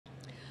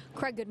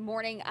Craig, good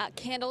morning.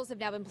 Candles have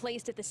now been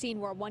placed at the scene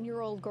where a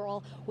one-year-old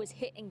girl was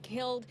hit and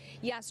killed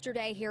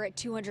yesterday here at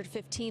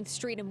 215th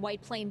Street and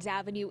White Plains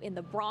Avenue in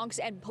the Bronx.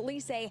 And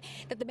police say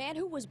that the man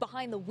who was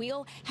behind the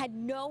wheel had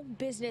no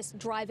business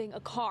driving a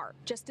car.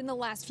 Just in the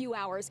last few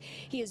hours,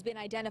 he has been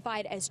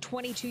identified as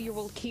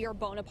 22-year-old Keir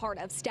Bonaparte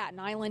of Staten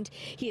Island.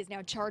 He is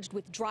now charged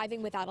with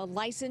driving without a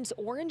license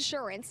or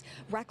insurance,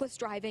 reckless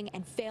driving,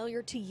 and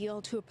failure to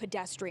yield to a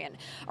pedestrian.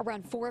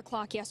 Around 4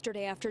 o'clock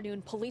yesterday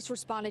afternoon, police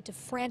responded to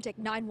frantic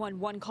 911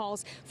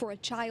 calls for a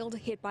child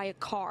hit by a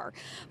car.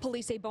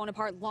 Police say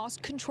Bonaparte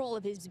lost control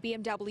of his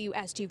BMW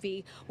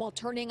SUV while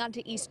turning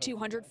onto East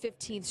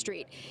 215th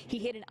Street. He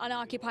hit an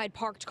unoccupied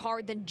parked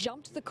car, then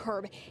jumped the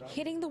curb,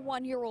 hitting the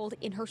one-year-old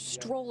in her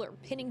stroller,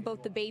 pinning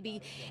both the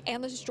baby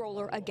and the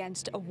stroller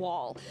against a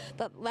wall.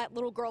 That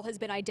little girl has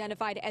been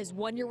identified as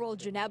one-year-old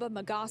Janeba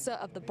Magassa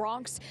of the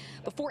Bronx.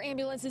 Before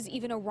ambulances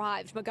even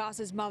arrived,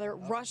 Magassa's mother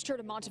rushed her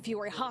to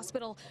Montefiore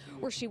Hospital,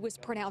 where she was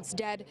pronounced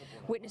dead.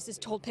 Witnesses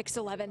told Pix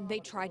 11 they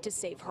tried to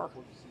save her.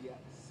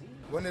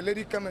 When the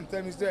lady come and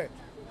tell me, say,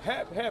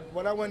 help, help.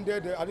 When I went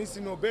there, I didn't see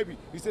no baby.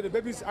 He said the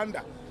baby's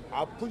under.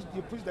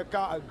 You push the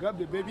car, I grab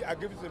the baby, I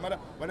give it to the mother.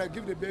 When I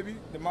give the baby,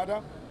 the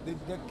mother, the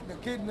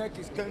kid neck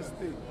is can't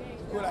stay.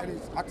 To go like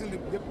this. Acting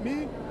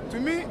to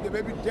me, the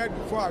baby dead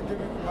before I give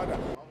it to the mother.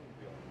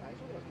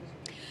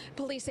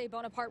 Police say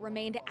Bonaparte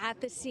remained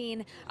at the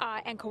scene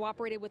and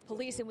cooperated with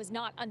police and was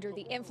not under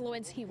the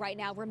influence. He right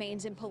now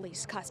remains in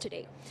police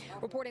custody.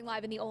 Reporting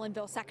live in the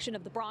Olinville section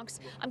of the Bronx,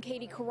 I'm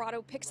Katie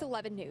Corrado, Pix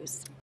 11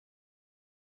 News.